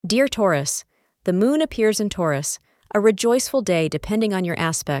Dear Taurus, the moon appears in Taurus, a rejoiceful day depending on your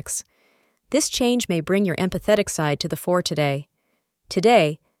aspects. This change may bring your empathetic side to the fore today.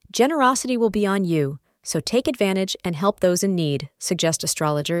 Today, generosity will be on you, so take advantage and help those in need, suggest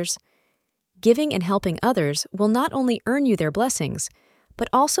astrologers. Giving and helping others will not only earn you their blessings, but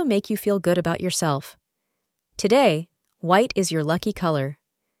also make you feel good about yourself. Today, white is your lucky color.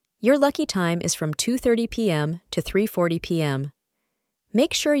 Your lucky time is from 2:30 p.m. to 3:40 p.m.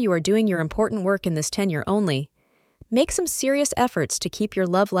 Make sure you are doing your important work in this tenure only. Make some serious efforts to keep your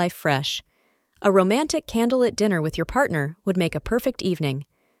love life fresh. A romantic candlelit dinner with your partner would make a perfect evening.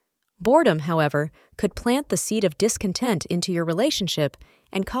 Boredom, however, could plant the seed of discontent into your relationship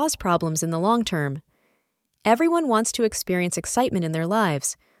and cause problems in the long term. Everyone wants to experience excitement in their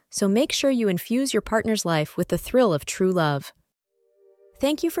lives, so make sure you infuse your partner's life with the thrill of true love.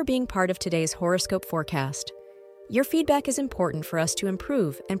 Thank you for being part of today's horoscope forecast. Your feedback is important for us to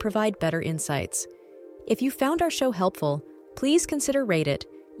improve and provide better insights. If you found our show helpful, please consider rate it.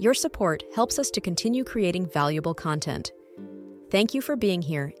 Your support helps us to continue creating valuable content. Thank you for being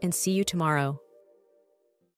here and see you tomorrow.